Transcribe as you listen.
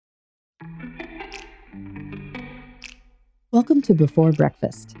Welcome to Before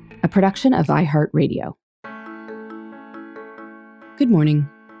Breakfast, a production of iHeartRadio. Good morning,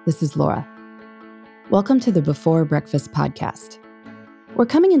 this is Laura. Welcome to the Before Breakfast podcast. We're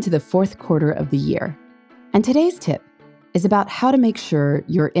coming into the fourth quarter of the year, and today's tip is about how to make sure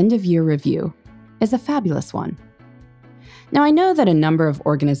your end-of-year review is a fabulous one. Now, I know that a number of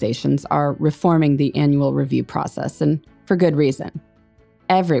organizations are reforming the annual review process, and for good reason.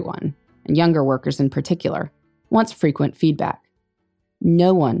 Everyone, and younger workers in particular, wants frequent feedback.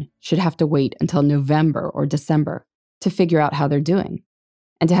 No one should have to wait until November or December to figure out how they're doing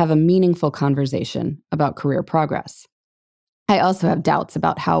and to have a meaningful conversation about career progress. I also have doubts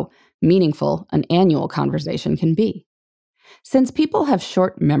about how meaningful an annual conversation can be. Since people have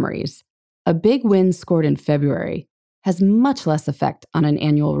short memories, a big win scored in February has much less effect on an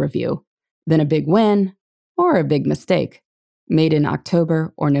annual review than a big win or a big mistake made in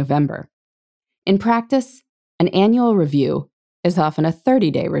October or November. In practice, an annual review is often a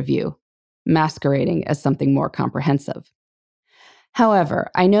 30-day review, masquerading as something more comprehensive. However,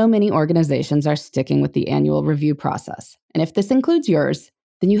 I know many organizations are sticking with the annual review process, and if this includes yours,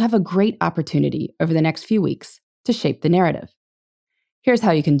 then you have a great opportunity over the next few weeks to shape the narrative. Here's how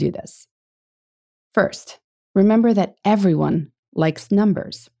you can do this. First, remember that everyone likes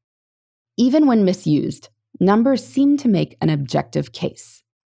numbers. Even when misused, numbers seem to make an objective case.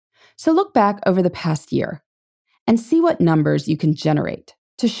 So look back over the past year and see what numbers you can generate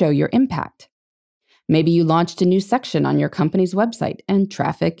to show your impact. Maybe you launched a new section on your company's website and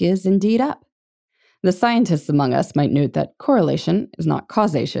traffic is indeed up. The scientists among us might note that correlation is not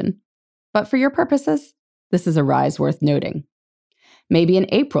causation, but for your purposes, this is a rise worth noting. Maybe in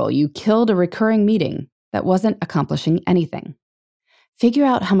April you killed a recurring meeting that wasn't accomplishing anything. Figure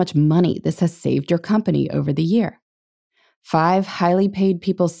out how much money this has saved your company over the year. 5 highly paid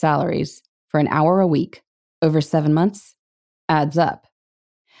people's salaries for an hour a week over 7 months adds up.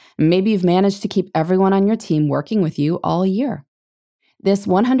 Maybe you've managed to keep everyone on your team working with you all year. This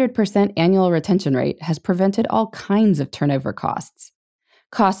 100% annual retention rate has prevented all kinds of turnover costs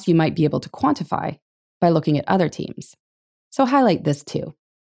you might be able to quantify by looking at other teams. So highlight this too.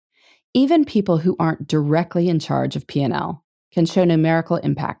 Even people who aren't directly in charge of P&L can show numerical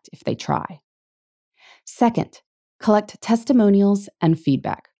impact if they try. Second, collect testimonials and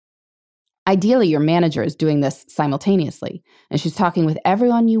feedback. Ideally, your manager is doing this simultaneously, and she's talking with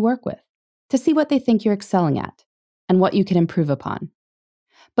everyone you work with to see what they think you're excelling at and what you can improve upon.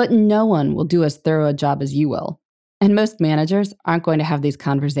 But no one will do as thorough a job as you will, and most managers aren't going to have these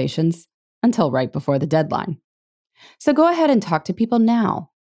conversations until right before the deadline. So go ahead and talk to people now,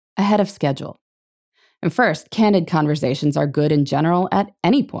 ahead of schedule. And first, candid conversations are good in general at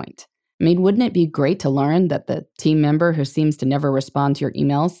any point. I mean, wouldn't it be great to learn that the team member who seems to never respond to your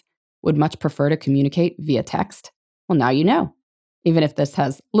emails would much prefer to communicate via text? Well, now you know, even if this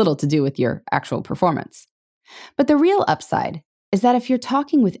has little to do with your actual performance. But the real upside is that if you're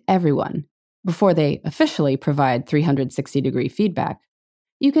talking with everyone before they officially provide 360-degree feedback,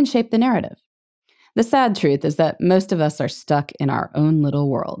 you can shape the narrative. The sad truth is that most of us are stuck in our own little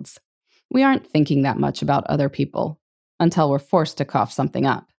worlds. We aren't thinking that much about other people until we're forced to cough something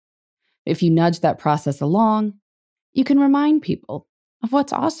up. If you nudge that process along, you can remind people of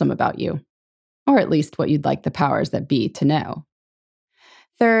what's awesome about you, or at least what you'd like the powers that be to know.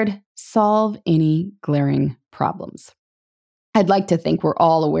 Third, solve any glaring problems. I'd like to think we're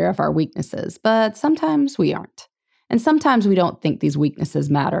all aware of our weaknesses, but sometimes we aren't. And sometimes we don't think these weaknesses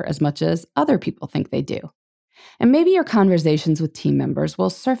matter as much as other people think they do. And maybe your conversations with team members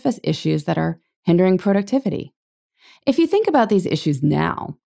will surface issues that are hindering productivity. If you think about these issues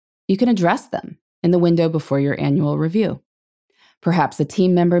now, you can address them in the window before your annual review. Perhaps a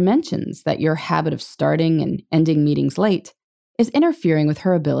team member mentions that your habit of starting and ending meetings late is interfering with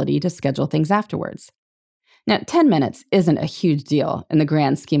her ability to schedule things afterwards. Now, 10 minutes isn't a huge deal in the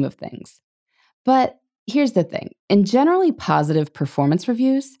grand scheme of things. But here's the thing. In generally positive performance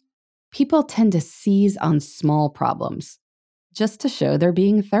reviews, people tend to seize on small problems just to show they're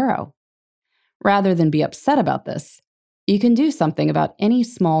being thorough. Rather than be upset about this, you can do something about any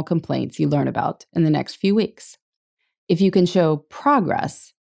small complaints you learn about in the next few weeks. If you can show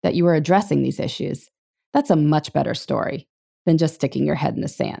progress that you are addressing these issues, that's a much better story than just sticking your head in the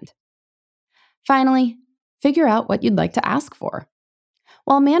sand. Finally, figure out what you'd like to ask for.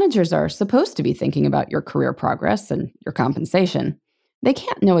 While managers are supposed to be thinking about your career progress and your compensation, they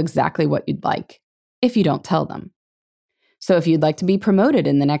can't know exactly what you'd like if you don't tell them. So if you'd like to be promoted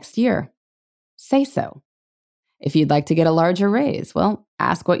in the next year, say so. If you'd like to get a larger raise, well,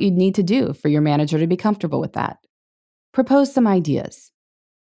 ask what you'd need to do for your manager to be comfortable with that. Propose some ideas.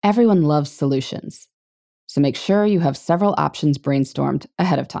 Everyone loves solutions. so make sure you have several options brainstormed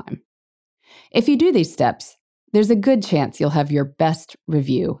ahead of time. If you do these steps, there's a good chance you'll have your best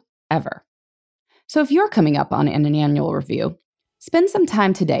review ever. So if you're coming up on an annual review, spend some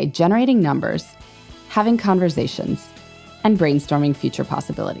time today generating numbers, having conversations, and brainstorming future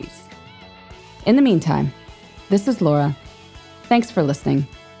possibilities. In the meantime, this is Laura. Thanks for listening,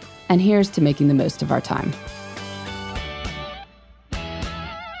 and here's to making the most of our time.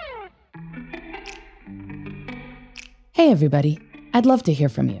 Hey everybody, I'd love to hear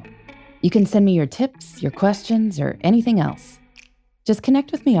from you. You can send me your tips, your questions, or anything else. Just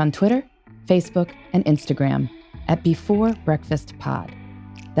connect with me on Twitter, Facebook, and Instagram at Before Breakfast Pod.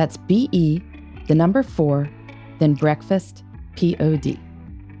 That's BE, the number 4, then breakfast, POD.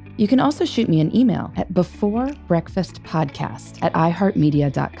 You can also shoot me an email at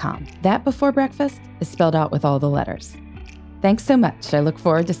beforebreakfastpodcast@iheartmedia.com. That Before Breakfast is spelled out with all the letters. Thanks so much. I look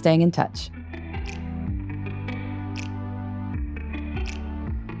forward to staying in touch.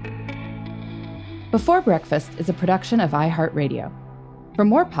 Before Breakfast is a production of iHeartRadio. For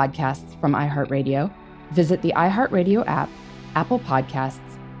more podcasts from iHeartRadio, visit the iHeartRadio app, Apple Podcasts,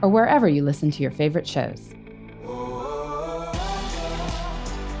 or wherever you listen to your favorite shows.